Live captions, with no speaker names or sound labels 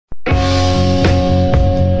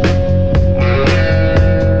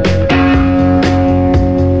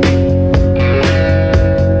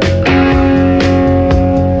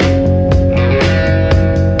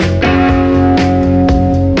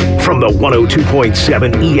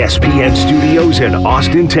102.7 ESPN Studios in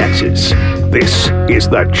Austin, Texas. This is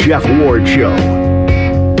The Jeff Ward Show.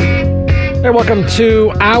 Hey, welcome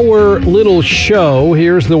to our little show.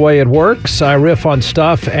 Here's the way it works. I riff on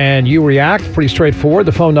stuff and you react. Pretty straightforward.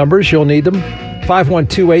 The phone numbers, you'll need them.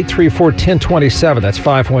 512-834-1027. That's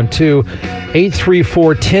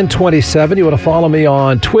 512-834-1027. You want to follow me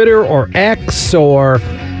on Twitter or X or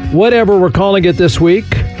whatever we're calling it this week,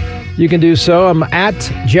 you can do so. I'm at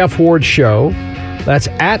Jeff Ward Show. That's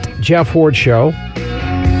at Jeff Ward Show.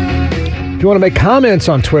 If you want to make comments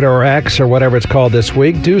on Twitter or X or whatever it's called this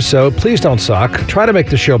week, do so. Please don't suck. Try to make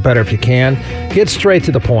the show better if you can. Get straight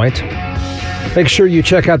to the point. Make sure you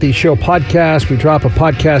check out the show podcast. We drop a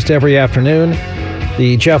podcast every afternoon.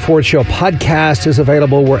 The Jeff Ward Show podcast is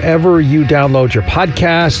available wherever you download your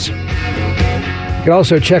podcasts. You can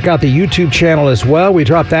also check out the YouTube channel as well. We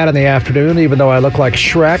drop that in the afternoon, even though I look like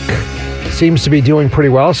Shrek. Seems to be doing pretty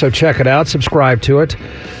well, so check it out. Subscribe to it.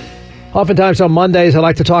 Oftentimes on Mondays, I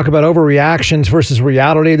like to talk about overreactions versus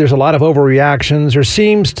reality. There's a lot of overreactions. There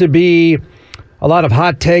seems to be a lot of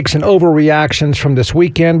hot takes and overreactions from this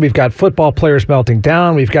weekend. We've got football players melting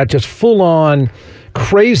down. We've got just full-on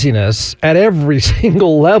craziness at every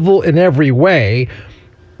single level in every way.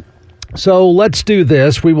 So let's do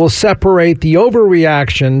this. We will separate the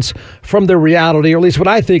overreactions from the reality, or at least what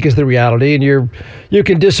I think is the reality, and you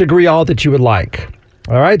can disagree all that you would like.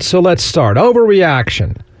 All right, so let's start.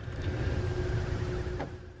 Overreaction.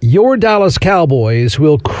 Your Dallas Cowboys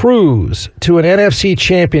will cruise to an NFC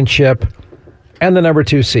championship and the number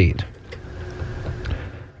 2 seed.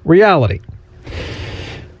 Reality.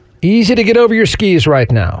 Easy to get over your skis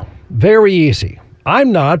right now. Very easy.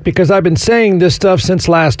 I'm not, because I've been saying this stuff since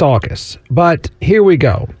last August. But here we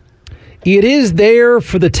go. It is there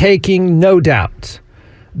for the taking, no doubt.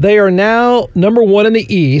 They are now number 1 in the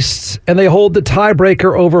East, and they hold the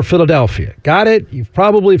tiebreaker over Philadelphia. Got it? You've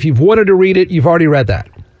probably, if you've wanted to read it, you've already read that.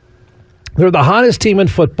 They're the hottest team in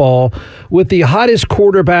football with the hottest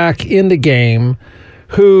quarterback in the game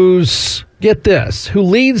who's, get this, who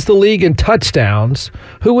leads the league in touchdowns,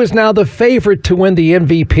 who is now the favorite to win the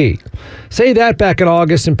MVP. Say that back in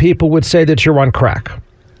August and people would say that you're on crack.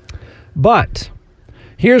 But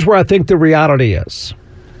here's where I think the reality is.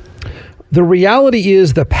 The reality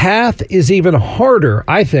is the path is even harder,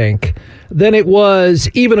 I think, than it was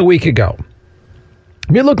even a week ago.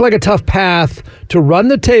 It looked like a tough path to run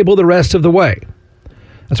the table the rest of the way.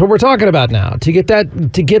 That's what we're talking about now. To get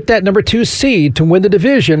that number 2 seed to win the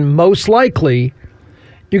division, most likely,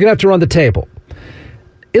 you're going to have to run the table.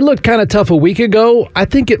 It looked kind of tough a week ago. I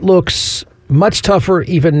think it looks much tougher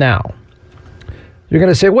even now. You're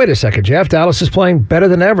going to say, wait a second, Jeff, Dallas is playing better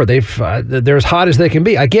than ever. They're as hot as they can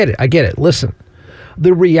be. I get it. Listen,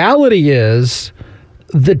 the reality is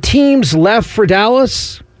the teams left for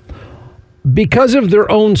Dallas, because of their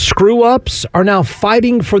own screw-ups, are now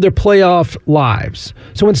fighting for their playoff lives.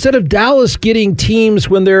 So instead of Dallas getting teams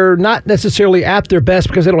when they're not necessarily at their best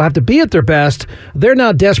because they don't have to be at their best, they're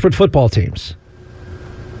now desperate football teams.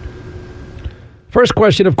 First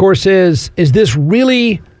question, of course, is this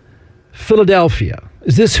really Philadelphia?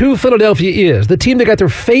 Is this who Philadelphia is? The team that got their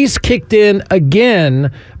face kicked in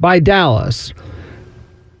again by Dallas,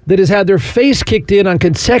 that has had their face kicked in on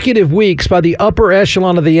consecutive weeks by the upper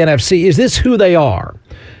echelon of the NFC. Is this who they are?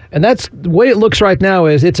 And that's the way it looks right now.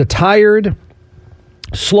 Is it's a tired,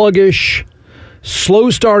 sluggish,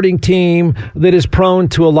 slow-starting team that is prone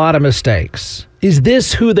to a lot of mistakes. Is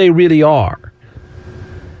this who they really are?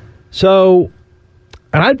 So,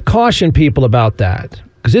 and I'd caution people about that,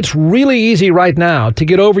 because it's really easy right now to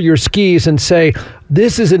get over your skis and say,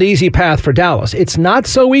 this is an easy path for Dallas. It's not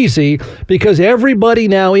so easy, because everybody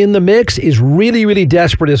now in the mix is really, really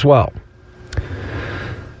desperate as well.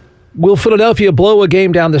 Will Philadelphia blow a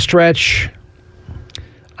game down the stretch?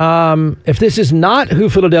 If this is not who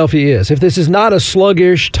Philadelphia is, if this is not a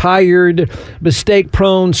sluggish, tired,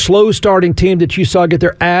 mistake-prone, slow-starting team that you saw get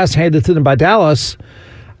their ass handed to them by Dallas,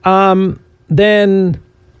 then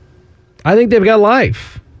I think they've got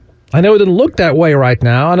life. I know it doesn't look that way right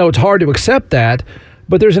now. I know it's hard to accept that,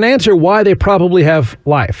 but there's an answer why they probably have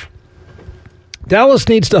life. Dallas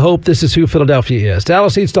needs to hope this is who Philadelphia is.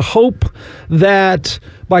 Dallas needs to hope that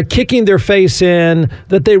by kicking their face in,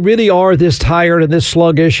 that they really are this tired and this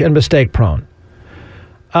sluggish and mistake-prone.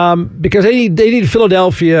 Because they need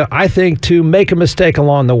Philadelphia, I think, to make a mistake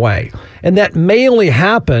along the way. And that may only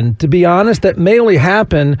happen, to be honest,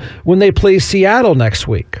 when they play Seattle next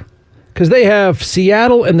week. Because they have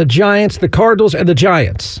Seattle and the Giants, the Cardinals and the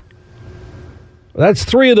Giants. That's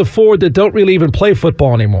 3 of the 4 that don't really even play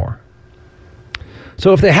football anymore.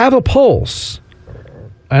 So if they have a pulse,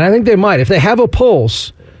 and I think they might, if they have a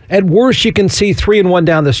pulse At worst, you can see 3-1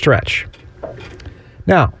 down the stretch.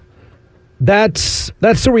 Now, that's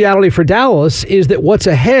the reality for Dallas, is that what's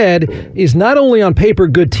ahead is not only on paper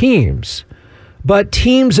good teams, but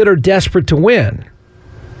teams that are desperate to win.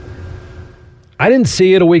 I didn't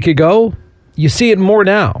see it a week ago. You see it more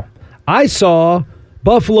now. I saw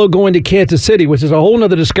Buffalo going to Kansas City, which is a whole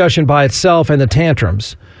other discussion by itself, and the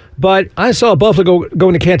tantrums. But I saw Buffalo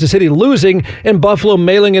going to Kansas City losing, and Buffalo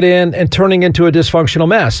mailing it in and turning into a dysfunctional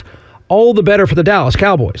mess. All the better for the Dallas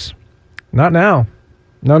Cowboys. Not now.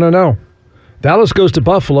 No. Dallas goes to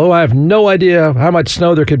Buffalo. I have no idea how much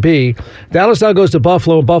snow there could be. Dallas now goes to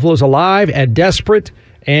Buffalo, and Buffalo's alive and desperate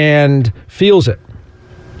and feels it.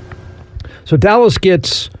 So Dallas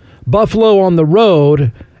gets Buffalo on the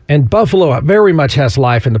road, and Buffalo very much has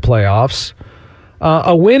life in the playoffs.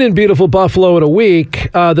 A win in beautiful Buffalo in a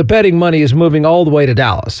week, the betting money is moving all the way to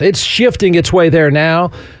Dallas. It's shifting its way there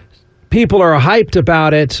now. People are hyped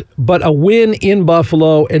about it, but a win in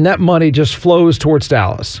Buffalo, and that money just flows towards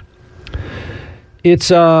Dallas.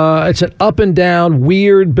 It's an up and down,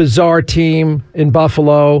 weird, bizarre team in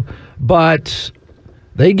Buffalo, but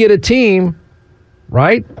they get a team,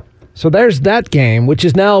 right? So there's that game, which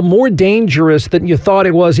is now more dangerous than you thought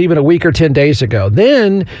it was even a week or 10 days ago.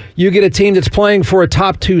 Then you get a team that's playing for a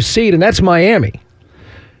top 2 seed, and that's Miami.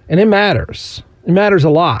 And it matters. It matters a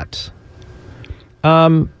lot.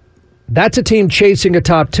 That's a team chasing a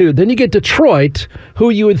top 2. Then you get Detroit, who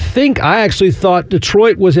you would think, I actually thought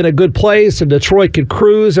Detroit was in a good place and Detroit could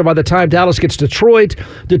cruise. And by the time Dallas gets Detroit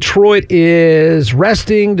is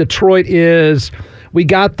resting. Detroit is, we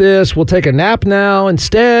got this, we'll take a nap now.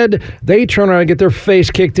 Instead, they turn around and get their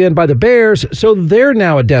face kicked in by the Bears. So they're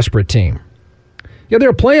now a desperate team. Yeah, they're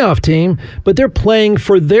a playoff team, but they're playing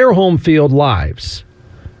for their home field lives.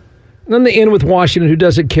 And then they end with Washington, who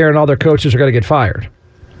doesn't care, and all their coaches are going to get fired.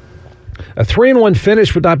 A 3-1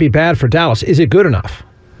 finish would not be bad for Dallas. Is it good enough?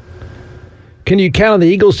 Can you count on the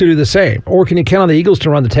Eagles to do the same? Or can you count on the Eagles to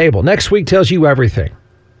run the table? Next week tells you everything.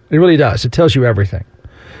 It really does. It tells you everything.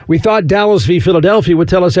 We thought Dallas v. Philadelphia would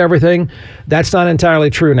tell us everything. That's not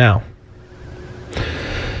entirely true now.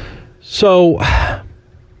 So,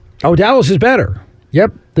 Dallas is better.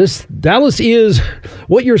 Yep, Dallas is,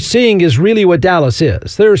 what you're seeing is really what Dallas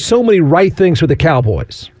is. There are so many right things with the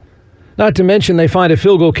Cowboys. Not to mention they find a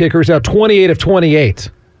field goal kicker who's out 28 of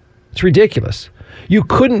 28. It's ridiculous. You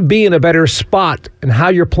couldn't be in a better spot in how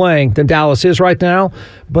you're playing than Dallas is right now,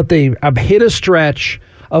 but they have hit a stretch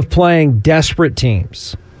of playing desperate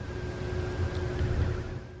teams.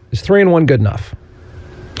 Is 3-1 good enough?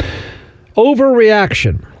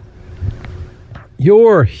 Overreaction.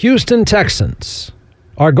 Your Houston Texans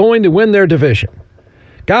are going to win their division.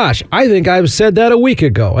 Gosh, I think I've said that a week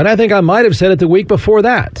ago, and I think I might have said it the week before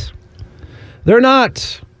that. They're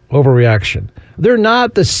not overreaction. They're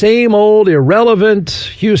not the same old irrelevant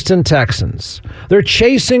Houston Texans. They're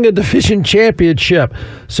chasing a division championship.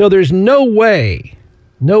 So there's no way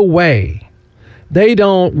they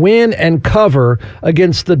don't win and cover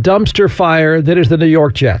against the dumpster fire that is the New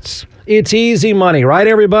York Jets. It's easy money, right,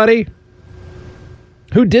 everybody?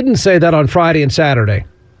 Who didn't say that on Friday and Saturday?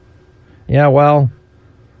 Yeah, well,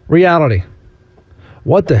 reality.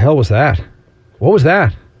 What the hell was that? What was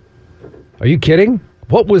that? Are you kidding?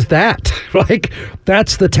 What was that? Like,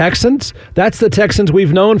 that's the Texans? That's the Texans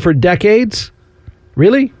we've known for decades?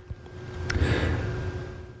 Really?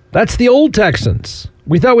 That's the old Texans.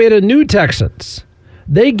 We thought we had a new Texans.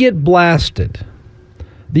 They get blasted.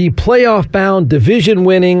 The playoff-bound,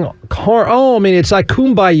 division-winning it's like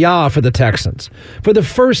kumbaya for the Texans. For the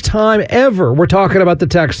first time ever, we're talking about the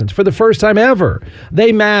Texans. For the first time ever,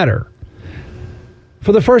 they matter.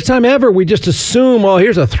 For the first time ever, we just assume, well,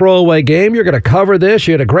 here's a throwaway game. You're going to cover this.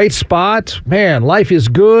 You had a great spot. Man, life is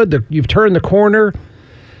good. You've turned the corner.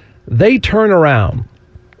 They turn around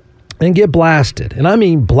and get blasted, and I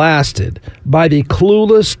mean blasted, by the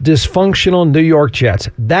clueless, dysfunctional New York Jets.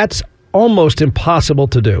 That's almost impossible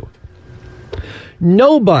to do.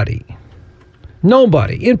 Nobody,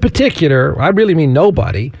 in particular, I really mean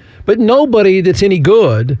nobody, but nobody that's any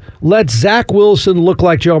good lets Zach Wilson look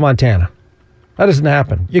like Joe Montana. That doesn't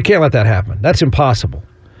happen. You can't let that happen. That's impossible.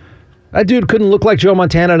 That dude couldn't look like Joe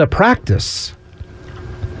Montana in a practice.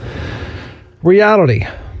 Reality.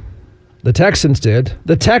 The Texans did.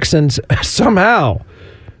 The Texans, somehow,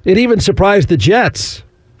 it even surprised the Jets.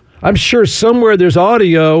 I'm sure somewhere there's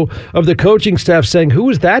audio of the coaching staff saying,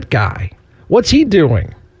 who is that guy? What's he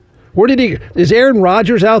doing? Is Aaron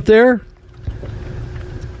Rodgers out there?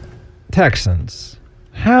 Texans,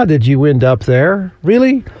 how did you end up there?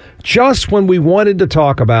 Really? Just when we wanted to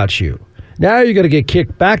talk about you. Now you're going to get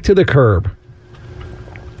kicked back to the curb.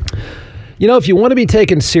 If you want to be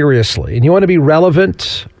taken seriously and you want to be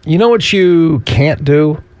relevant, you know what you can't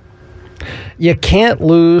do? You can't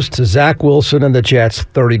lose to Zach Wilson and the Jets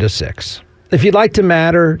 30-6. If you'd like to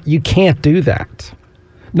matter, you can't do that.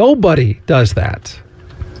 Nobody does that.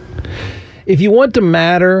 If you want to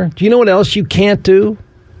matter, do you know what else you can't do?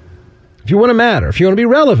 If you want to matter, if you want to be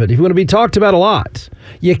relevant, if you want to be talked about a lot,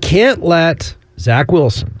 you can't let Zach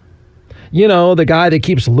Wilson, the guy that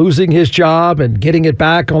keeps losing his job and getting it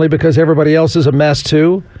back only because everybody else is a mess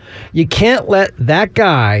too. You can't let that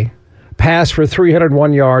guy pass for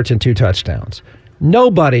 301 yards and 2 touchdowns.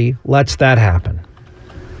 Nobody lets that happen.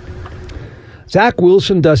 Zach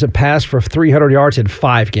Wilson doesn't pass for 300 yards in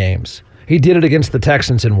 5 games. He did it against the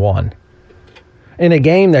Texans in 1. In a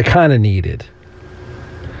game that kind of needed.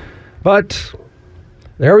 But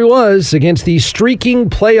there he was against the streaking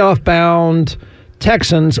playoff-bound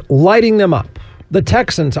Texans, lighting them up. The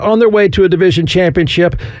Texans on their way to a division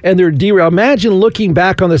championship, and they're derailed. Imagine looking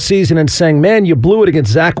back on the season and saying, man, you blew it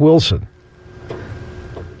against Zach Wilson.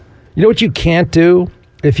 You know what you can't do?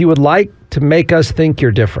 If you would like to make us think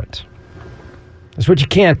you're different. That's what you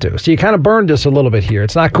can't do. So you kind of burned us a little bit here.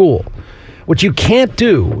 It's not cool. What you can't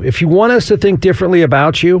do, if you want us to think differently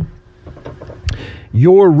about you,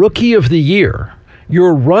 your rookie of the year,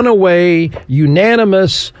 your runaway,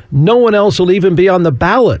 unanimous, no one else will even be on the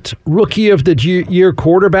ballot, rookie of the year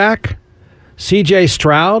quarterback, C.J.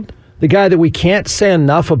 Stroud, the guy that we can't say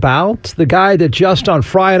enough about, the guy that just on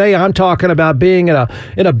Friday, I'm talking about being in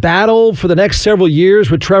a battle for the next several years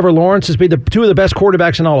with Trevor Lawrence as being the 2 of the best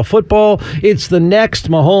quarterbacks in all of football. It's the next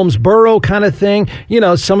Mahomes-Burrow kind of thing.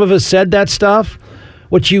 Some of us said that stuff.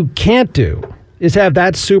 What you can't do is have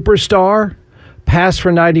that superstar pass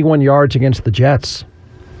for 91 yards against the Jets.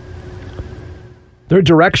 They're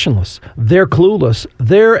directionless. They're clueless.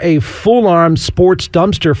 They're a full-arm sports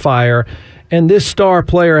dumpster fire, and this star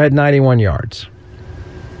player had 91 yards.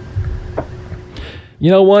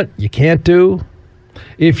 You know what you can't do?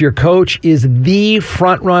 If your coach is the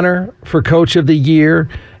front runner for coach of the year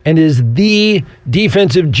and is the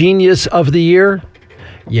defensive genius of the year,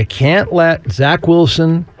 you can't let Zach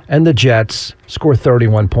Wilson and the Jets score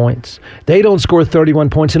 31 points. They don't score 31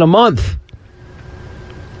 points in a month.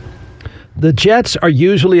 The Jets are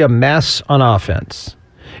usually a mess on offense.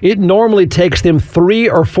 It normally takes them 3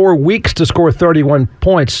 or 4 weeks to score 31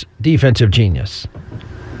 points, defensive genius.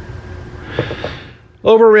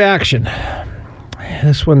 Overreaction.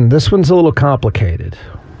 This one's a little complicated.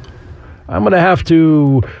 I'm going to have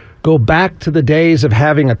to go back to the days of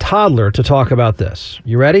having a toddler to talk about this.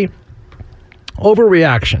 You ready?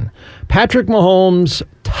 Overreaction. Patrick Mahomes'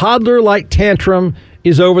 toddler-like tantrum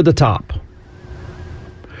is over the top.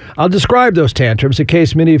 I'll describe those tantrums in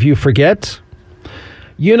case many of you forget.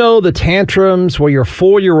 The tantrums where your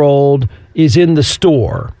 4-year-old is in the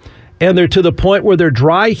store and they're to the point where they're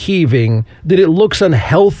dry heaving that it looks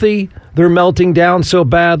unhealthy. They're melting down so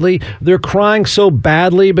badly. They're crying so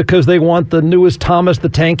badly because they want the newest Thomas the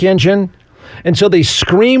Tank Engine. And so they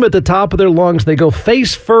scream at the top of their lungs. They go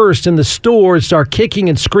face first in the store and start kicking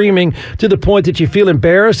and screaming to the point that you feel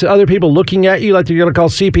embarrassed. Other people looking at you like they're going to call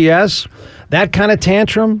CPS. That kind of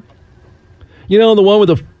tantrum. The one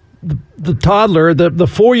with the toddler, the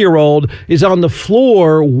 4-year-old, is on the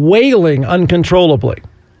floor wailing uncontrollably.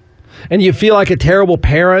 And you feel like a terrible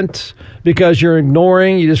parent because you're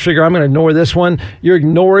ignoring. You just figure, I'm going to ignore this one. You're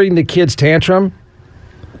ignoring the kid's tantrum.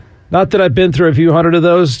 Not that I've been through a few hundred of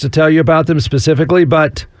those to tell you about them specifically,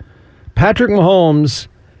 but Patrick Mahomes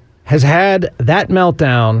has had that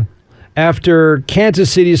meltdown after Kansas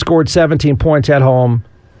City scored 17 points at home,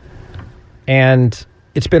 and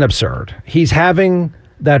it's been absurd. He's having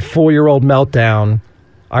that 4-year-old meltdown.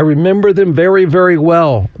 I remember them very, very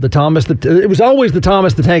well. It was always the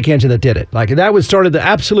Thomas the Tank Engine that did it. That started the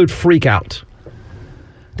absolute freak out.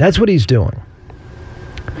 That's what he's doing.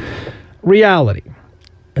 Reality.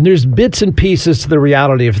 And there's bits and pieces to the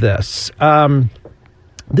reality of this.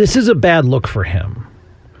 This is a bad look for him.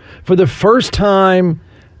 For the first time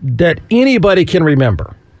that anybody can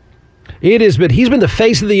remember, he's been the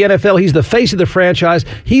face of the NFL. He's the face of the franchise.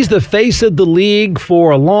 He's the face of the league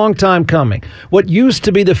for a long time coming. What used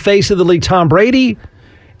to be the face of the league, Tom Brady,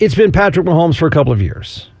 it's been Patrick Mahomes for a couple of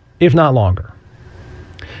years, if not longer.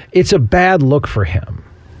 It's a bad look for him.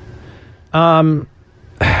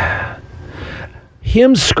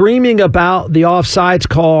 Him screaming about the offsides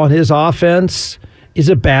call on his offense is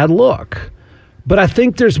a bad look. But I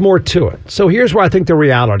think there's more to it. So here's where I think the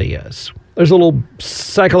reality is. There's a little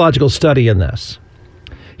psychological study in this.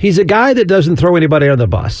 He's a guy that doesn't throw anybody on the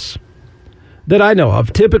bus. that I know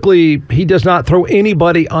of. Typically, he does not throw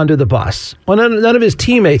anybody under the bus. Well, none of his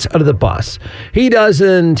teammates under the bus.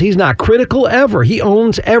 He's not critical ever. He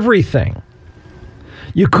owns everything.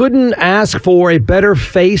 You couldn't ask for a better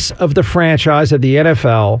face of the franchise of the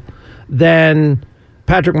NFL than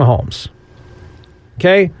Patrick Mahomes.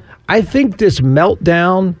 Okay? I think this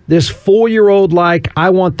meltdown, this 4-year-old I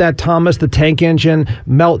want that Thomas the Tank Engine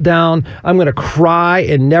meltdown, I'm going to cry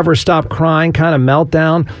and never stop crying kind of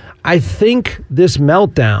meltdown. I think this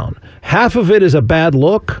meltdown, half of it is a bad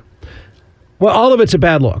look. Well, all of it's a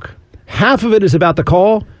bad look. Half of it is about the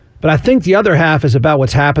call, but I think the other half is about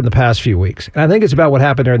what's happened the past few weeks. And I think it's about what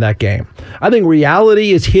happened during that game. I think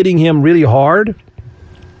reality is hitting him really hard.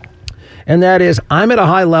 And that is, I'm at a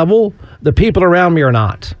high level, the people around me are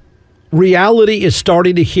not. Reality is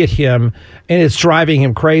starting to hit him, and it's driving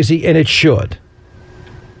him crazy, and it should.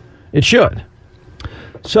 It should.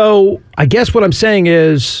 So I guess what I'm saying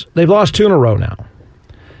is they've lost 2 in a row now,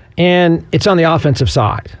 and it's on the offensive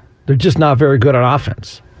side. They're just not very good on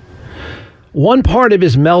offense. One part of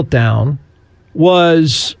his meltdown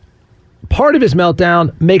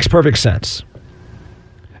makes perfect sense,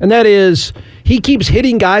 and that is he keeps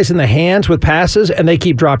hitting guys in the hands with passes, and they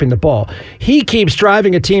keep dropping the ball. He keeps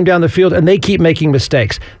driving a team down the field, and they keep making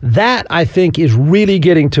mistakes. That, I think, is really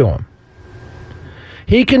getting to him.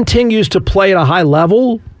 He continues to play at a high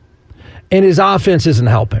level, and his offense isn't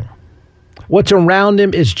helping. What's around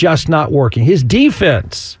him is just not working. His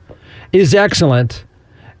defense is excellent,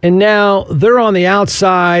 and now they're on the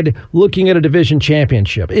outside looking at a division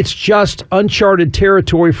championship. It's just uncharted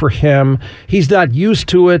territory for him. He's not used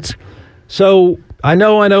to it. So I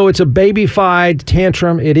know it's a baby-fied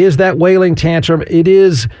tantrum. It is that wailing tantrum. It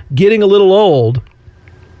is getting a little old.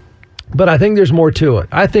 But I think there's more to it.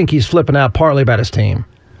 I think he's flipping out partly about his team.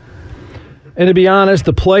 And to be honest,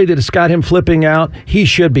 the play that has got him flipping out, he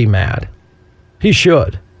should be mad. He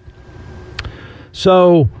should.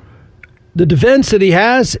 So the defense that he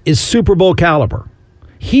has is Super Bowl caliber.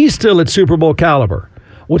 He's still at Super Bowl caliber.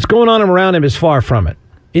 What's going on around him is far from it.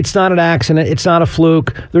 It's not an accident. It's not a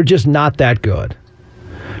fluke. They're just not that good.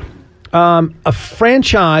 A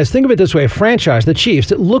franchise, think of it this way, a franchise, the Chiefs,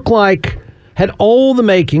 that looked like had all the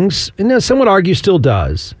makings, and some would argue still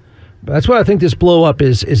does. But that's why I think this blow up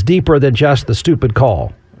is deeper than just the stupid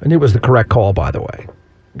call. And it was the correct call, by the way.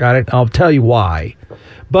 Got it? I'll tell you why.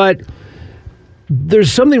 But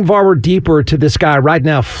there's something far deeper to this guy right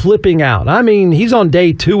now flipping out. I mean, he's on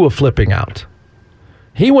day 2 of flipping out.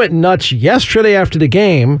 He went nuts yesterday after the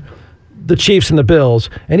game, the Chiefs and the Bills,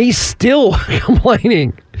 and he's still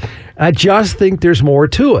complaining. I just think there's more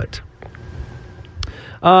to it.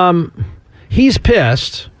 He's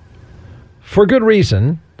pissed, for good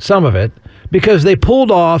reason, some of it, because they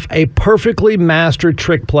pulled off a perfectly mastered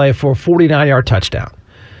trick play for a 49-yard touchdown.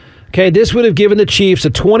 Okay, this would have given the Chiefs a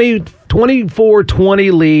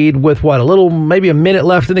 24-20 lead with maybe a minute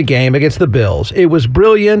left in the game against the Bills. It was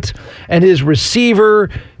brilliant, and his receiver,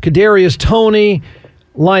 Kadarius Toney,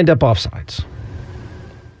 lined up offsides.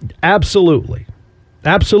 Absolutely.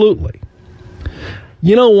 Absolutely.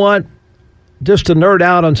 You know what? Just to nerd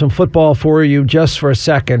out on some football for you just for a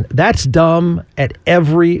second, that's dumb at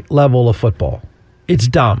every level of football. It's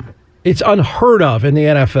dumb. It's unheard of in the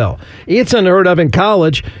NFL. It's unheard of in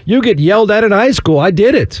college. You get yelled at in high school. I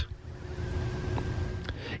did it.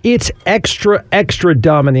 It's extra, extra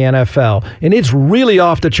dumb in the NFL. And it's really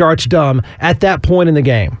off the charts dumb at that point in the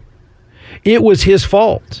game. It was his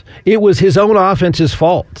fault. It was his own offense's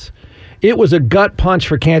fault. It was a gut punch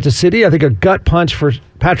for Kansas City. I think a gut punch for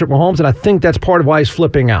Patrick Mahomes. And I think that's part of why he's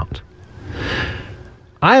flipping out.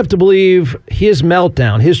 I have to believe his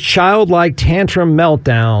meltdown, his childlike tantrum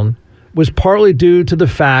meltdown, was partly due to the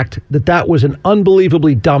fact that that was an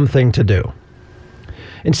unbelievably dumb thing to do.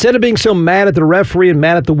 Instead of being so mad at the referee and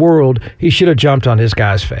mad at the world, he should have jumped on his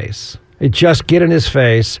guy's face. It just get in his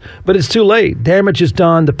face, but it's too late. Damage is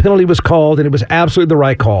done. The penalty was called, and it was absolutely the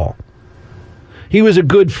right call. He was a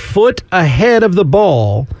good foot ahead of the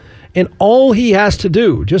ball, and all he has to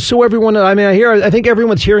do, just so everyone, I think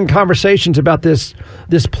everyone's hearing conversations about this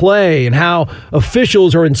play and how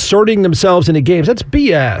officials are inserting themselves into games. That's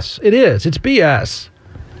BS. It is. It's BS.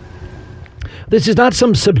 This is not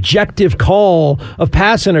some subjective call of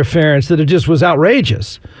pass interference that it just was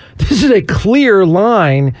outrageous. This is a clear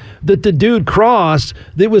line that the dude crossed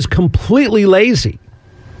that was completely lazy.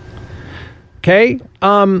 Okay?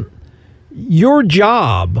 Your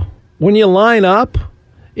job when you line up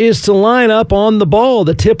is to line up on the ball,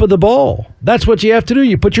 the tip of the ball. That's what you have to do.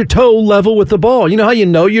 You put your toe level with the ball. You know how you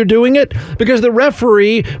know you're doing it? Because the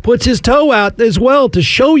referee puts his toe out as well to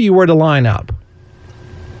show you where to line up.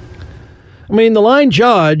 I mean, the line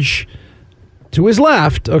judge to his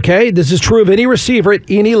left, okay? This is true of any receiver at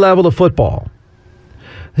any level of football.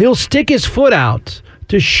 He'll stick his foot out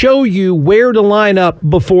to show you where to line up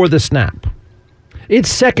before the snap. It's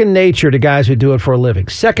second nature to guys who do it for a living.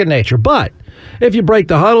 Second nature. But if you break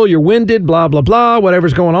the huddle, you're winded, blah, blah, blah,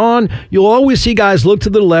 whatever's going on, you'll always see guys look to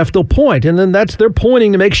the left, they'll point, and then they're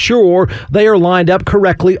pointing to make sure they are lined up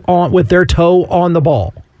correctly with their toe on the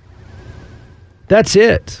ball. That's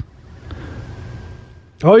it.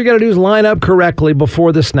 All you got to do is line up correctly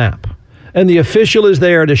before the snap. And the official is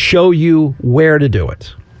there to show you where to do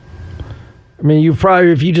it. I mean,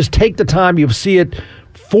 if you just take the time, you'll see it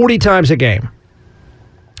 40 times a game.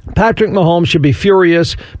 Patrick Mahomes should be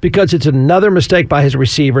furious because it's another mistake by his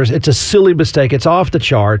receivers. It's a silly mistake. It's off the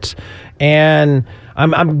charts. And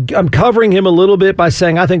I'm covering him a little bit by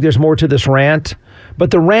saying I think there's more to this rant.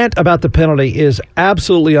 But the rant about the penalty is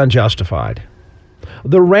absolutely unjustified.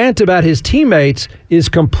 The rant about his teammates is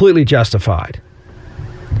completely justified.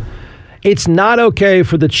 It's not okay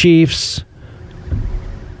for the Chiefs,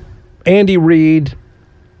 Andy Reid,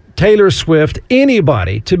 Taylor Swift,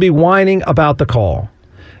 anybody to be whining about the call.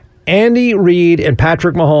 Andy Reid and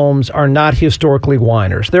Patrick Mahomes are not historically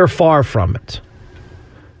whiners. They're far from it.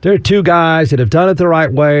 They're two guys that have done it the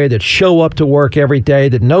right way, that show up to work every day,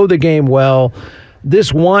 that know the game well.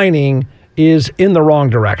 This whining is in the wrong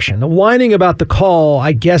direction. The whining about the call,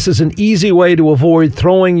 I guess, is an easy way to avoid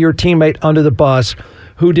throwing your teammate under the bus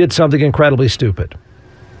who did something incredibly stupid.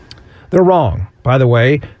 They're wrong, by the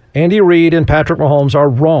way. Andy Reid and Patrick Mahomes are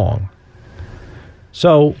wrong.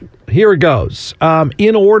 So here it goes.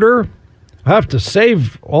 In order, I have to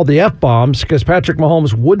save all the F-bombs because Patrick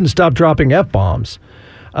Mahomes wouldn't stop dropping F-bombs.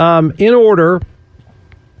 In order,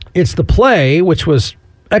 it's the play, which was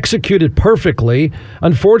executed perfectly.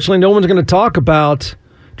 Unfortunately, no one's going to talk about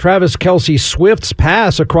Travis Kelce Swift's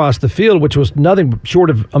pass across the field, which was nothing short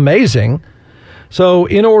of amazing. So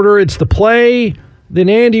in order, it's the play, then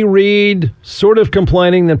Andy Reid sort of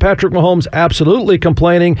complaining, then Patrick Mahomes absolutely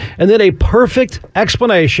complaining, and then a perfect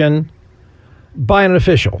explanation by an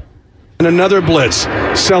official. And another blitz,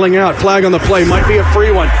 selling out, flag on the play, might be a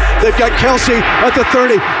free one. They've got Kelce at the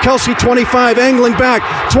 30, Kelce 25, angling back,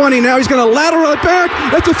 20, now he's going to lateral it back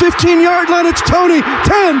at the 15-yard line. It's Tony,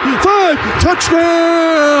 10, 5,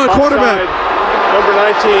 touchdown, offside. Quarterback. Number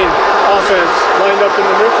 19, offense, lined up in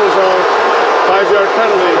the neutral zone, 5-yard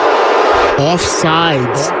penalty.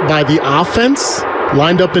 Offsides by the offense,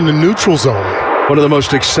 lined up in the neutral zone. One of the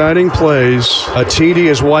most exciting plays. A TD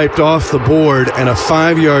is wiped off the board and a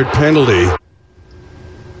 5-yard penalty.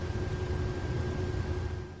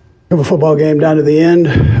 Of a football game down to the end.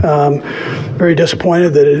 Very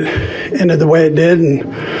disappointed that it ended the way it did.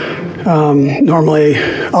 And normally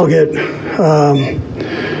I'll get,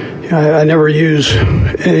 I never use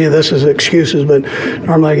any of this as excuses, but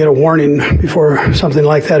normally I get a warning before something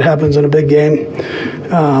like that happens in a big game.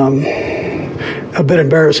 A bit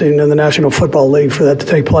embarrassing in the National Football League for that to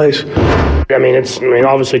take place. It's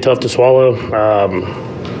obviously tough to swallow.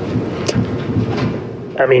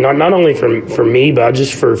 Not only for me, but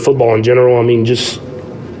just for football in general. Just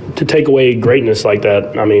to take away greatness like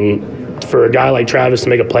that. For a guy like Travis to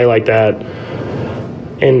make a play like that,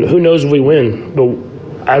 and who knows if we win. But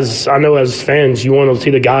as I know, as fans, you want to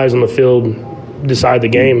see the guys on the field decide the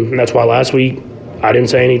game. And that's why last week I didn't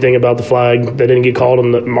say anything about the flag that didn't get called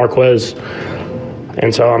on the Marquez.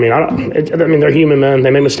 And so, they're human, man.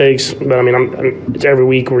 They make mistakes, but it's every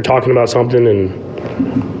week we're talking about something, and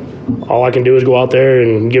all I can do is go out there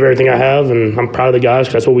and give everything I have, and I'm proud of the guys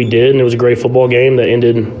because that's what we did, and it was a great football game that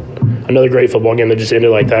ended, another great football game that just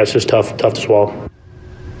ended like that. It's just tough to swallow.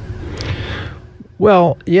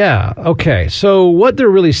 Well, yeah, okay. So what they're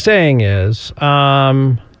really saying is,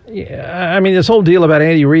 this whole deal about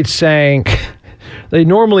Andy Reid saying they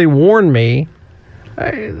normally warn me.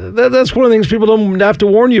 That's one of the things people don't have to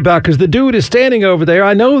warn you about because the dude is standing over there.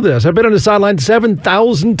 I know this. I've been on the sideline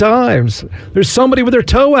 7,000 times. There's somebody with their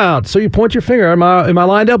toe out. So you point your finger. Am I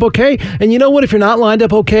lined up okay? And you know what? If you're not lined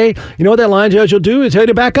up okay, you know what that line judge will do? Is tell you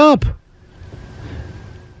to back up.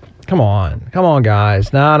 Come on,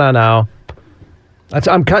 guys. No.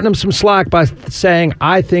 I'm cutting them some slack by saying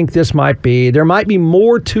I think this might be. There might be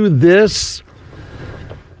more to this.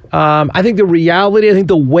 I think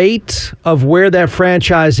the weight of where that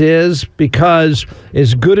franchise is, because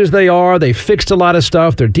as good as they are, they fixed a lot of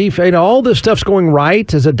stuff. Their defense, all this stuff's going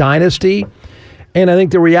right as a dynasty. And I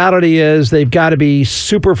think the reality is they've got to be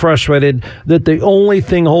super frustrated that the only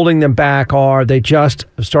thing holding them back are they just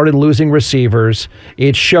started losing receivers.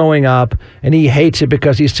 It's showing up, and he hates it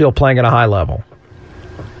because he's still playing at a high level.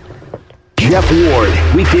 Jeff Ward,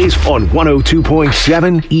 weekdays on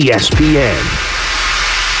 102.7 ESPN.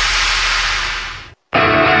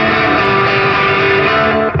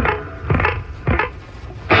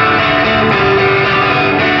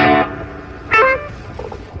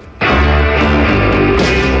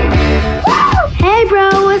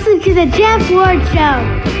 to the Jeff Ward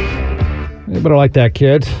Show. You better like that,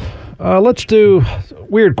 kid. Let's do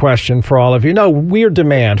weird question for all of you. No, weird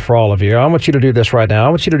demand for all of you. I want you to do this right now. I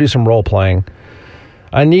want you to do some role playing.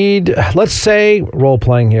 Let's say role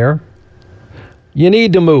playing here. You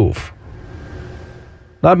need to move.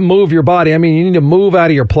 Not move your body. I mean, you need to move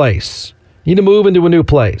out of your place. You need to move into a new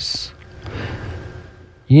place.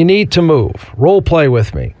 You need to move. Role play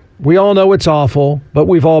with me. We all know it's awful, but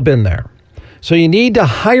we've all been there. So you need to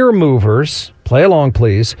hire movers. Play along,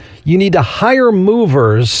 please. You need to hire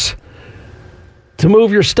movers to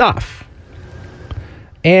move your stuff.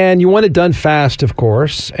 And you want it done fast, of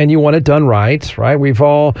course, and you want it done right? We've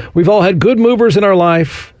all had good movers in our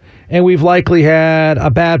life, and we've likely had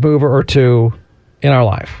a bad mover or two in our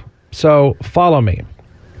life. So follow me.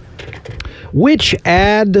 Which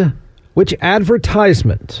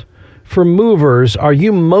advertisement for movers are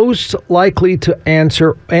you most likely to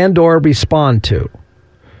answer and or respond to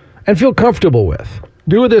and feel comfortable with?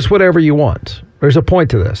 Do with this whatever you want. There's a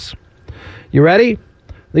point to this. You ready?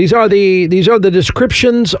 These are the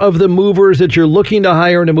descriptions of the movers that you're looking to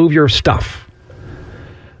hire to move your stuff.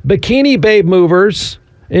 Bikini babe movers,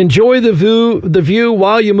 enjoy the view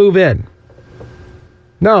while you move in.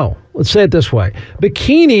 No, let's say it this way.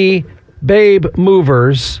 Bikini babe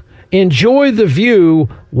movers, enjoy the view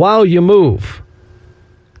while you move.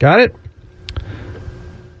 Got it?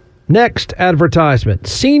 Next advertisement.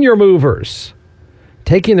 Senior movers,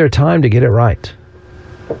 taking their time to get it right.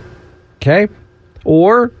 Okay?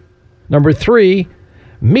 Or, number 3,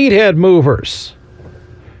 meathead movers.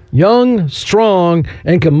 Young, strong,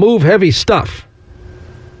 and can move heavy stuff.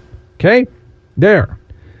 Okay? There.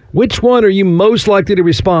 Which one are you most likely to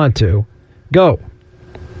respond to? Go.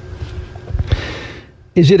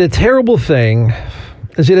 Is it a terrible thing?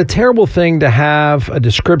 Is it a terrible thing to have a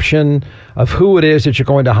description of who it is that you're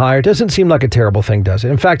going to hire? It doesn't seem like a terrible thing, does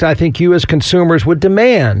it? In fact, I think you as consumers would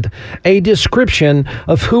demand a description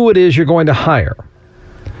of who it is you're going to hire.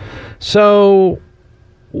 So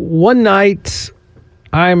one night,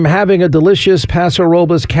 I'm having a delicious Paso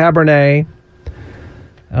Robles Cabernet.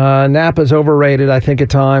 Napa's overrated, I think, at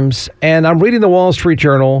times. And I'm reading the Wall Street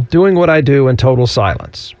Journal, doing what I do in total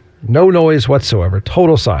silence. No noise whatsoever,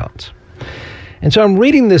 total silence. And so I'm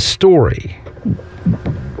reading this story.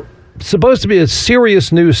 It's supposed to be a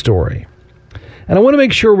serious news story. And I want to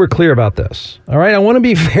make sure we're clear about this. All right? I want to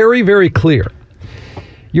be very, very clear.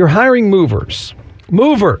 You're hiring movers.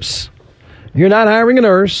 Movers. You're not hiring a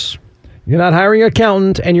nurse. You're not hiring an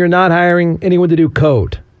accountant. And you're not hiring anyone to do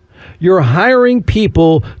code. You're hiring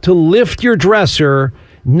people to lift your dresser,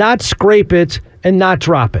 not scrape it, and not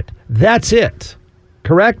drop it. That's it.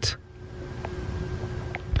 Correct?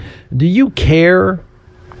 Do you care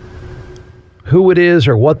who it is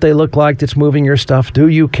or what they look like that's moving your stuff? Do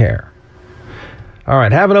you care? All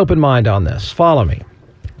right, have an open mind on this. Follow me.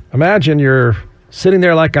 Imagine you're sitting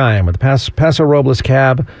there like I am with the Paso Robles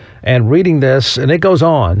cab and reading this, and it goes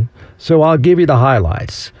on, so I'll give you the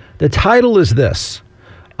highlights. The title is this: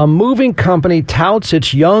 a moving company touts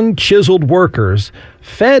its young, chiseled workers.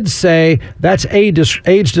 Feds say that's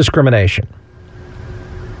age discrimination.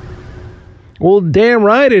 Well, damn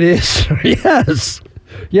right it is.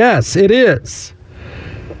 Yes, it is.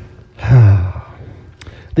 The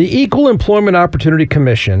Equal Employment Opportunity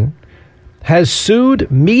Commission has sued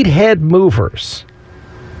meathead movers.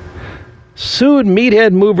 Sued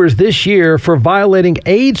meathead movers this year for violating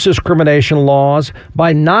age discrimination laws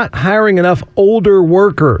by not hiring enough older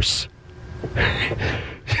workers.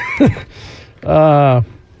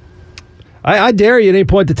 I dare you at any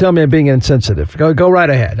point to tell me I'm being insensitive. Go right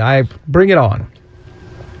ahead. I bring it on.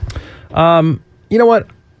 You know what?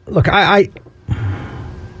 Look,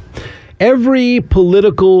 every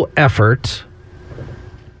political effort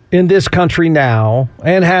in this country now,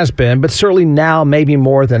 and has been, but certainly now maybe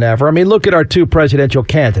more than ever. I mean, look at our 2 presidential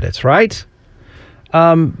candidates, right?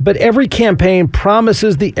 But every campaign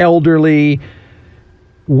promises the elderly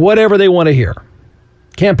whatever they want to hear.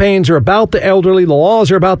 Campaigns are about the elderly. The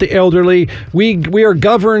laws are about the elderly. We are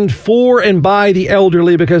governed for and by the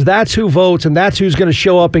elderly because that's who votes and that's who's going to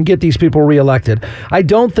show up and get these people reelected. I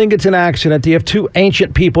don't think it's an accident that you have 2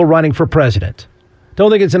 ancient people running for president.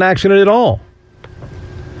 Don't think it's an accident at all.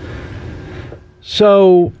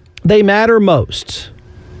 So they matter most.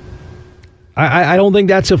 I don't think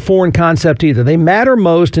that's a foreign concept either. They matter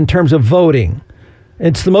most in terms of voting.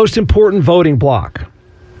 It's the most important voting block.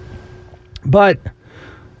 But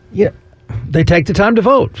yeah, they take the time to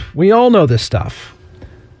vote. We all know this stuff.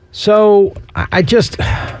 So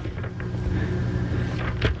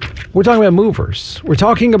we're talking about movers. We're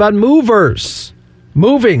talking about movers.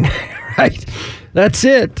 Moving, right? That's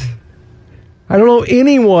it. I don't know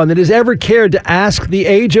anyone that has ever cared to ask the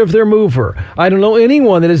age of their mover. I don't know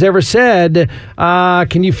anyone that has ever said,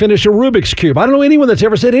 can you finish a Rubik's Cube? I don't know anyone that's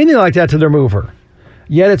ever said anything like that to their mover.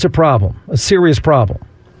 Yet it's a problem, a serious problem.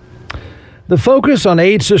 The focus on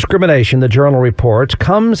age discrimination, the Journal reports,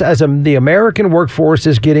 comes as the American workforce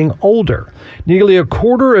is getting older. Nearly a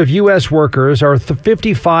quarter of U.S. workers are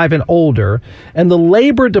 55 and older, and the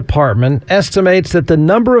Labor Department estimates that the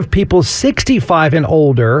number of people 65 and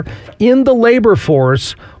older in the labor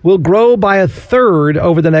force will grow by a third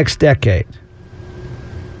over the next decade.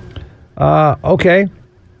 Okay.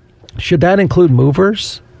 Should that include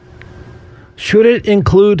movers? Should it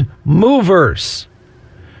include movers?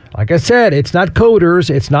 Like I said, it's not coders,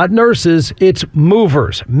 it's not nurses, it's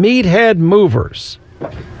movers, meathead movers.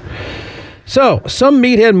 So, some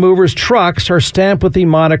meathead movers' trucks are stamped with the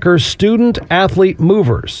moniker student athlete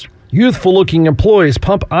movers. Youthful-looking employees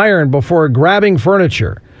pump iron before grabbing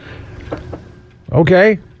furniture.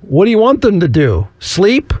 Okay, what do you want them to do?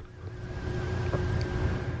 Sleep?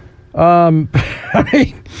 I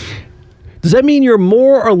mean, does that mean you're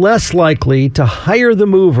more or less likely to hire the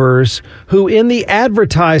movers who in the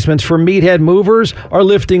advertisements for meathead movers are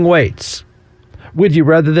lifting weights? Would you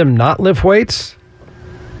rather them not lift weights?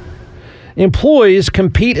 Employees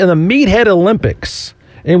compete in the Meathead Olympics,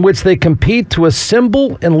 in which they compete to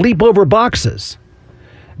assemble and leap over boxes.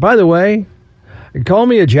 By the way, call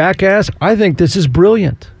me a jackass. I think this is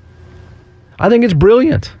brilliant. I think it's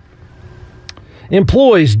brilliant.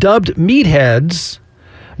 Employees dubbed meatheads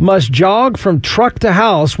must jog from truck to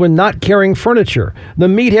house when not carrying furniture. The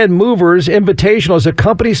Meathead Movers Invitational is a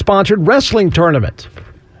company-sponsored wrestling tournament.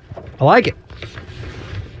 I like it.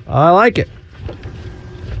 I like it.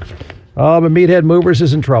 Oh, but Meathead Movers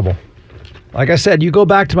is in trouble. Like I said, you go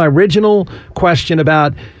back to my original question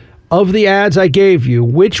about, of the ads I gave you,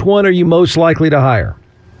 which one are you most likely to hire?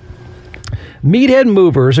 Meathead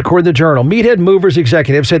Movers, according to the Journal, Meathead Movers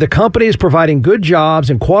executives say the company is providing good jobs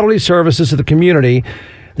and quality services to the community,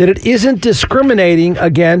 that it isn't discriminating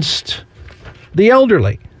against the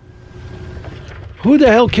elderly. Who the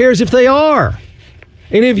hell cares if they are?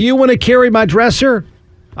 And if you want to carry my dresser,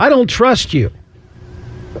 I don't trust you.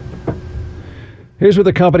 Here's what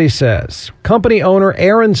the company says. Company owner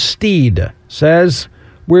Aaron Steed says,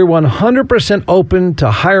 we're 100% open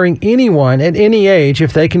to hiring anyone at any age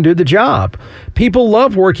if they can do the job. People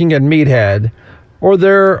love working at Meathead, or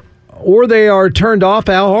they are turned off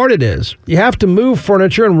how hard it is. You have to move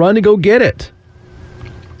furniture and run to go get it.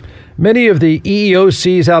 Many of the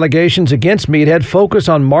EEOC's allegations against Meathead focus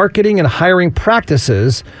on marketing and hiring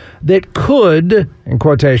practices that could, in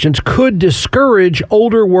quotations, could discourage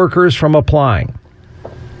older workers from applying.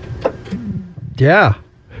 Yeah.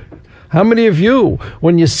 How many of you,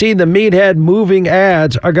 when you see the Meathead moving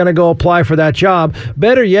ads, are going to go apply for that job?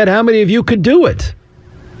 Better yet, how many of you could do it?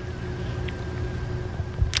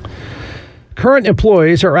 Current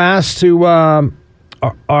employees are asked to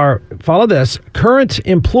follow this. Current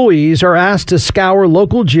employees are asked to scour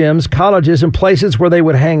local gyms, colleges, and places where they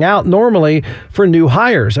would hang out normally for new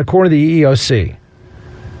hires, according to the EEOC.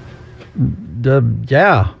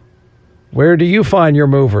 Yeah. Where do you find your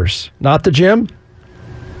movers? Not the gym?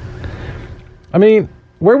 I mean,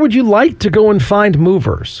 where would you like to go and find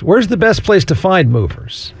movers? Where's the best place to find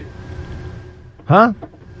movers? Huh?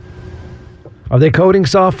 Are they coding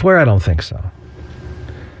software? I don't think so.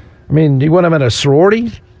 I mean, you want them at a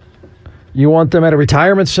sorority? You want them at a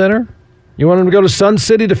retirement center? You want them to go to Sun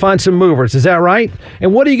City to find some movers? Is that right?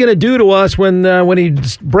 And what are you going to do to us when he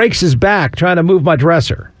breaks his back trying to move my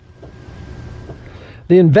dresser?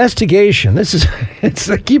 The investigation,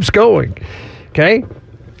 it keeps going. Okay?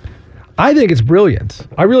 I think it's brilliant.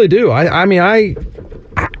 I really do. I mean,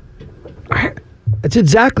 it's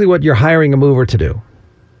exactly what you're hiring a mover to do.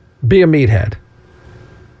 Be a meathead.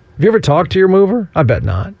 Have you ever talked to your mover? I bet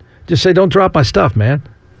not. Just say, don't drop my stuff, man.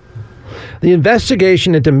 The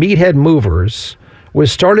investigation into meathead movers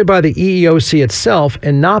was started by the EEOC itself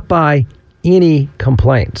and not by any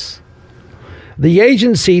complaints. The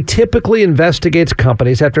agency typically investigates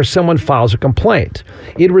companies after someone files a complaint.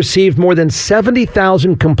 It received more than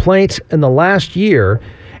 70,000 complaints in the last year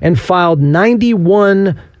and filed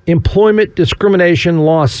 91 employment discrimination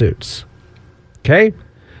lawsuits. Okay?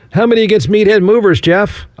 How many against meathead movers,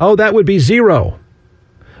 Jeff? Oh, that would be zero.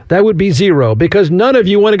 That would be zero, because none of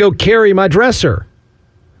you want to go carry my dresser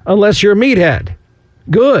unless you're a meathead.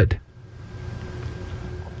 Good.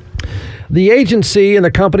 The agency and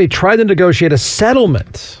the company tried to negotiate a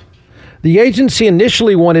settlement. The agency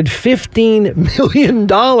initially wanted $15 million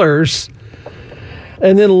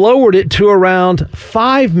and then lowered it to around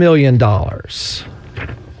 $5 million.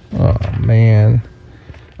 Oh, man.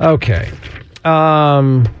 Okay.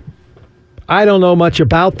 I don't know much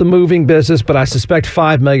about the moving business, but I suspect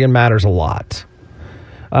 $5 million matters a lot.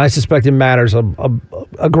 I suspect it matters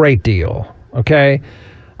a great deal. Okay?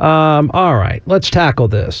 All right, let's tackle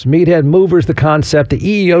this. Meathead Movers, the concept, the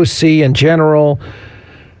EEOC in general.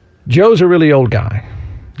 Joe's a really old guy.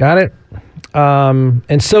 Got it?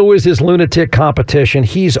 And so is his lunatic competition.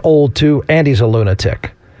 He's old too, and he's a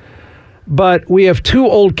lunatic. But we have two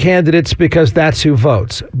old candidates because that's who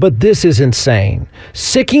votes. But this is insane.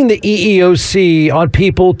 Sicking the EEOC on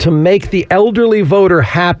people to make the elderly voter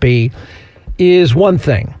happy is one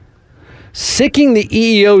thing. Sicking the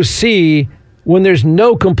EEOC when there's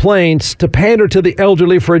no complaints to pander to the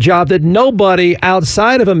elderly for a job that nobody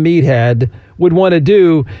outside of a meathead would want to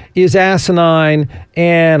do is asinine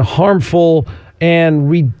and harmful and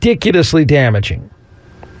ridiculously damaging.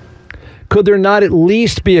 Could there not at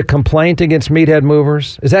least be a complaint against meathead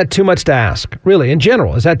movers? Is that too much to ask? Really, in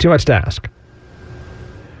general, is that too much to ask?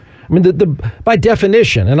 I mean, by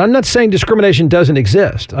definition, and I'm not saying discrimination doesn't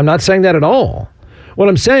exist. I'm not saying that at all. What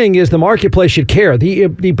I'm saying is the marketplace should care.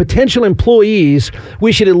 The potential employees,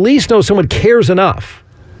 we should at least know someone cares enough.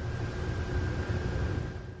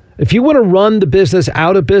 If you want to run the business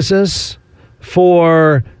out of business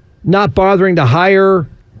for not bothering to hire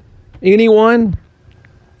anyone,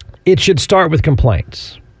 it should start with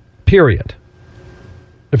complaints, period.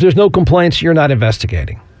 If there's no complaints, you're not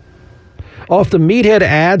investigating. Off the meathead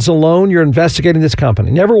ads alone, you're investigating this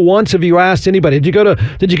company. Never once have you asked anybody, did you go to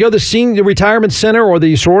the retirement center or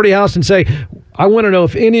the sorority house and say, I want to know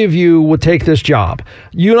if any of you would take this job?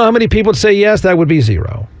 You know how many people would say yes? That would be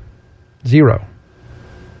zero. Zero.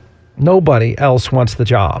 Nobody else wants the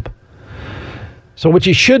job. So what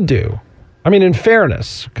you should do, I mean, in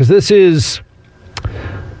fairness, because this is...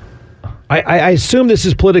 I assume this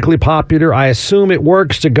is politically popular. I assume it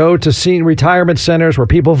works to go to senior retirement centers where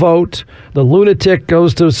people vote. The lunatic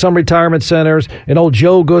goes to some retirement centers, and old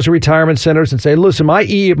Joe goes to retirement centers and say, listen, my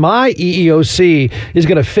EEOC is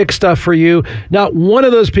going to fix stuff for you. Not one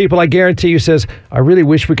of those people, I guarantee you, says, I really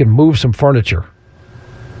wish we could move some furniture.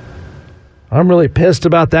 I'm really pissed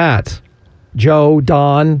about that. Joe,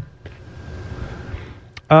 Don.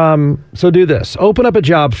 So do this. Open up a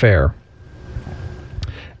job fair.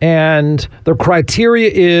 And the criteria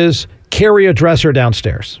is carry a dresser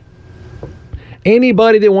downstairs.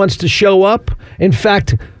 Anybody that wants to show up, in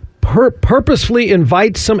fact, purposefully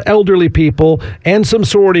invite some elderly people and some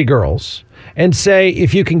sorority girls and say,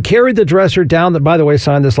 if you can carry the dresser down, by the way,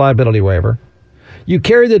 sign this liability waiver. You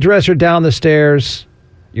carry the dresser down the stairs,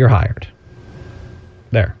 you're hired.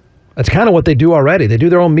 There. That's kind of what they do already. They do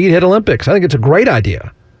their own Meathead Olympics. I think it's a great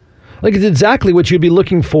idea. Like, it's exactly what you'd be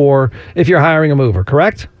looking for if you're hiring a mover,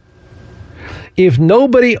 correct? If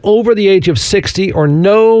nobody over the age of 60 or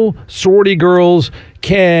no sorority girls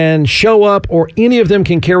can show up or any of them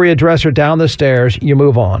can carry a dresser down the stairs, you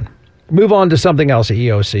move on. Move on to something else at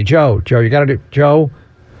EOC. Joe, you got to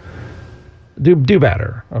do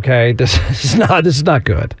better, okay? This is not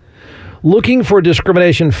good. Looking for a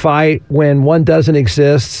discrimination fight when one doesn't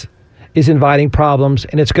exist is inviting problems,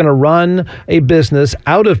 and it's going to run a business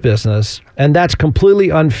out of business, and that's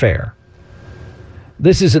completely unfair.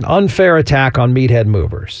 This is an unfair attack on meathead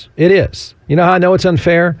movers. It is. You know how I know it's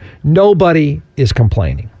unfair? Nobody is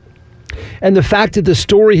complaining. And the fact that the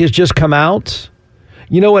story has just come out,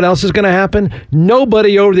 you know what else is going to happen?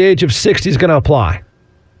 Nobody over the age of 60 is going to apply.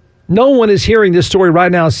 No one is hearing this story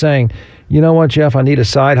right now saying, you know what, Jeff, I need a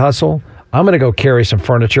side hustle. I'm going to go carry some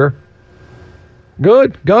furniture.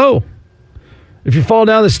 Good, go. If you fall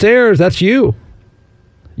down the stairs, that's you.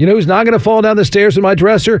 You know who's not going to fall down the stairs with my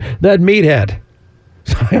dresser? That meathead.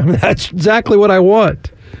 That's exactly what I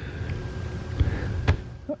want.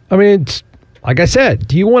 I mean, like I said,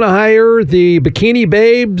 do you want to hire the bikini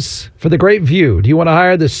babes for the great view? Do you want to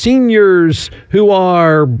hire the seniors who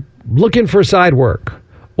are looking for side work?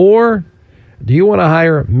 Or do you want to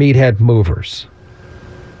hire meathead movers?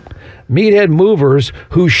 Meathead movers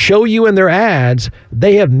who show you in their ads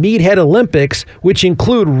they have Meathead Olympics, which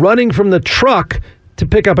include running from the truck to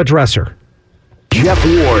pick up a dresser. Jeff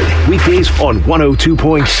Ward, weekdays on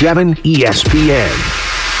 102.7 ESPN.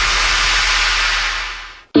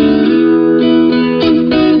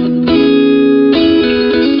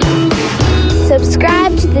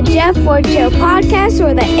 Subscribe to the Jeff Ward Show podcast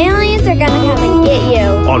or the aliens are going to come and get you.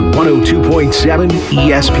 On 102.7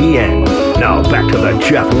 ESPN. Now back to the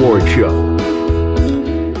Jeff Ward Show.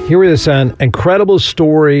 Here is an incredible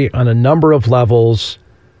story on a number of levels.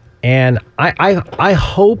 And I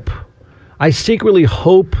secretly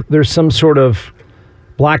hope there's some sort of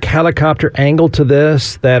black helicopter angle to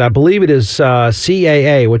this, that I believe it is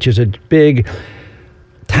CAA, which is a big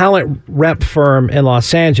talent rep firm in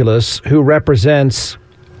Los Angeles who represents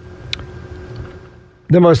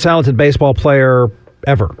the most talented baseball player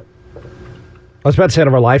ever. I was about to say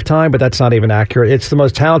of our lifetime, but that's not even accurate. It's the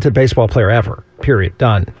most talented baseball player ever. Period.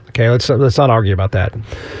 Done. Okay, let's not argue about that.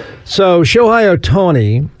 So Shohei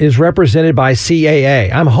Ohtani is represented by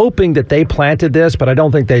CAA. I'm hoping that they planted this, but I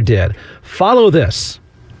don't think they did. Follow this.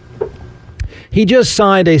 He just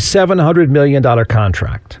signed a $700 million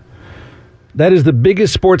contract. That is the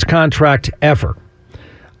biggest sports contract ever.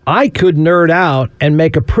 I could nerd out and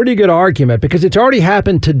make a pretty good argument because it's already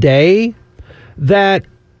happened today that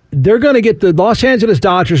they're going to get the Los Angeles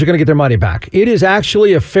Dodgers are going to get their money back. It is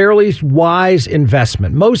actually a fairly wise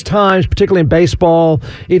investment. Most times, particularly in baseball,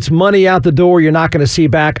 it's money out the door you're not going to see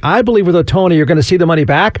back. I believe with Ohtani, you're going to see the money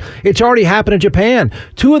back. It's already happened in Japan.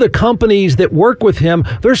 2 of the companies that work with him,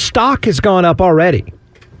 their stock has gone up already.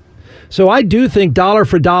 So I do think dollar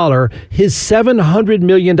for dollar, his $700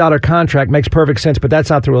 million contract makes perfect sense, but that's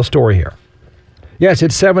not the real story here. Yes,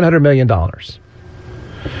 it's $700 million.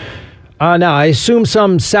 Now, I assume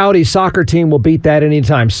some Saudi soccer team will beat that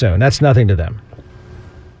anytime soon. That's nothing to them.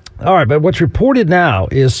 All right, but what's reported now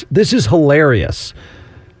is this is hilarious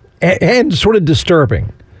and sort of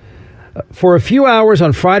disturbing. For a few hours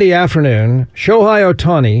on Friday afternoon, Shohei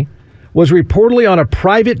Ohtani was reportedly on a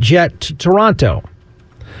private jet to Toronto.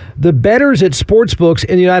 The bettors at sportsbooks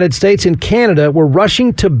in the United States and Canada were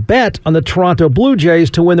rushing to bet on the Toronto Blue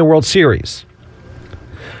Jays to win the World Series.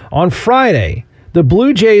 On Friday, the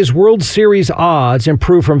Blue Jays World Series odds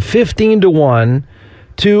improved from 15-1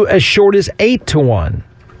 to as short as 8-1.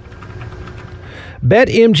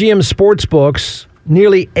 BetMGM Sportsbooks,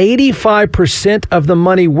 nearly 85% of the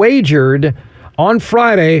money wagered on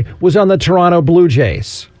Friday was on the Toronto Blue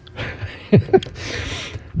Jays.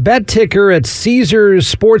 Bet ticker at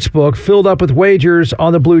Caesars Sportsbook filled up with wagers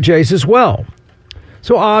on the Blue Jays as well.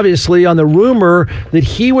 So obviously on the rumor that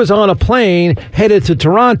he was on a plane headed to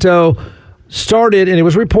Toronto started, and it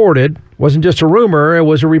was reported, wasn't just a rumor, it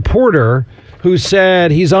was a reporter who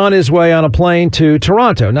said he's on his way on a plane to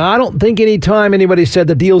Toronto. Now, I don't think any time anybody said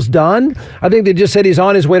the deal's done. I think they just said he's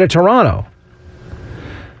on his way to Toronto.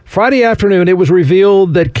 Friday afternoon, it was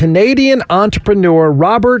revealed that Canadian entrepreneur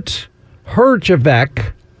Robert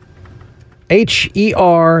Herjavec,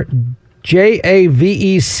 Herjavec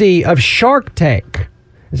of Shark Tank.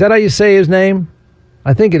 Is that how you say his name?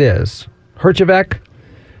 I think it is. Herjavec.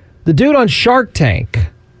 The dude on Shark Tank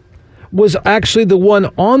was actually the one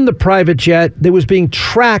on the private jet that was being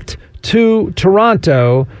tracked to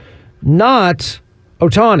Toronto, not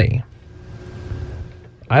Ohtani.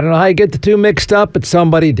 I don't know how you get the two mixed up, but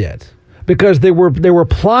somebody did. Because they were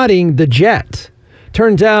plotting the jet.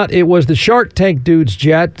 Turns out it was the Shark Tank dude's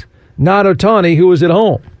jet, not Ohtani, who was at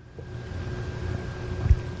home.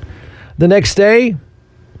 The next day,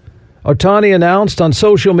 Ohtani announced on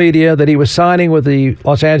social media that he was signing with the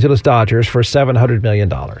Los Angeles Dodgers for $700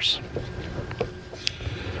 million.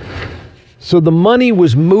 So the money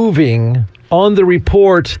was moving on the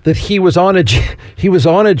report that he was on a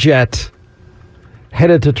jet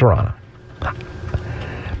headed to Toronto.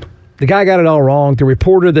 The guy got it all wrong. The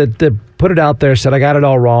reporter that put it out there said, I got it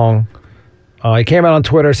all wrong. He came out on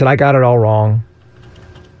Twitter, said, I got it all wrong.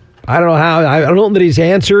 I don't know how. I don't know that he's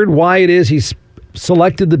answered why it is he's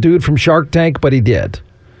selected the dude from Shark Tank, but he did.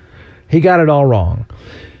 He got it all wrong.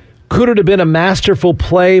 Could it have been a masterful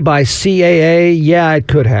play by CAA? Yeah, it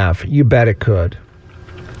could have. You bet it could.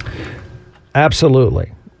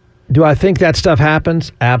 Absolutely. Do I think that stuff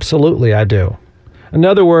happens? Absolutely, I do. In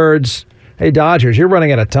other words, hey, Dodgers, you're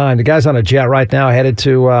running out of time. The guy's on a jet right now headed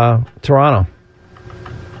to Toronto.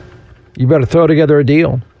 You better throw together a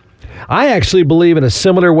deal. I actually believe in a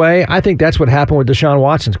similar way. I think that's what happened with Deshaun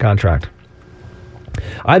Watson's contract.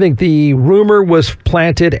 I think the rumor was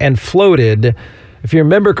planted and floated, if you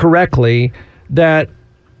remember correctly, that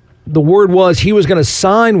the word was he was going to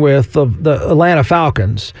sign with the Atlanta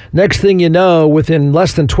Falcons. Next thing you know, within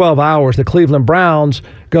less than 12 hours, the Cleveland Browns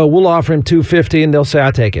go, we'll offer him $250, and they'll say,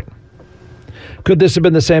 I take it. Could this have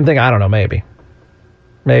been the same thing? I don't know. Maybe.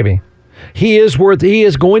 He is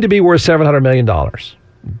going to be worth $700 million.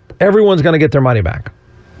 Everyone's going to get their money back.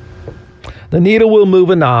 The needle will move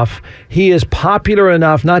enough. He is popular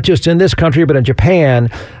enough, not just in this country, but in Japan,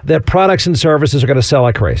 that products and services are going to sell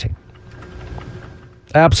like crazy.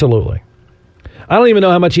 Absolutely. I don't even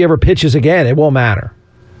know how much he ever pitches again. It won't matter.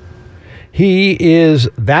 He is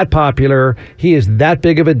that popular. He is that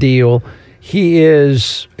big of a deal.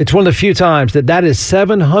 It's one of the few times that is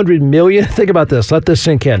 $700 million. Think about this. Let this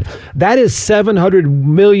sink in. That is $700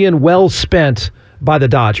 million well spent by the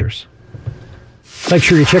Dodgers. Make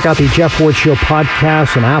sure you check out the Jeff Ward Show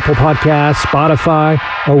podcast on Apple Podcasts, Spotify,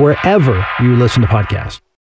 or wherever you listen to podcasts.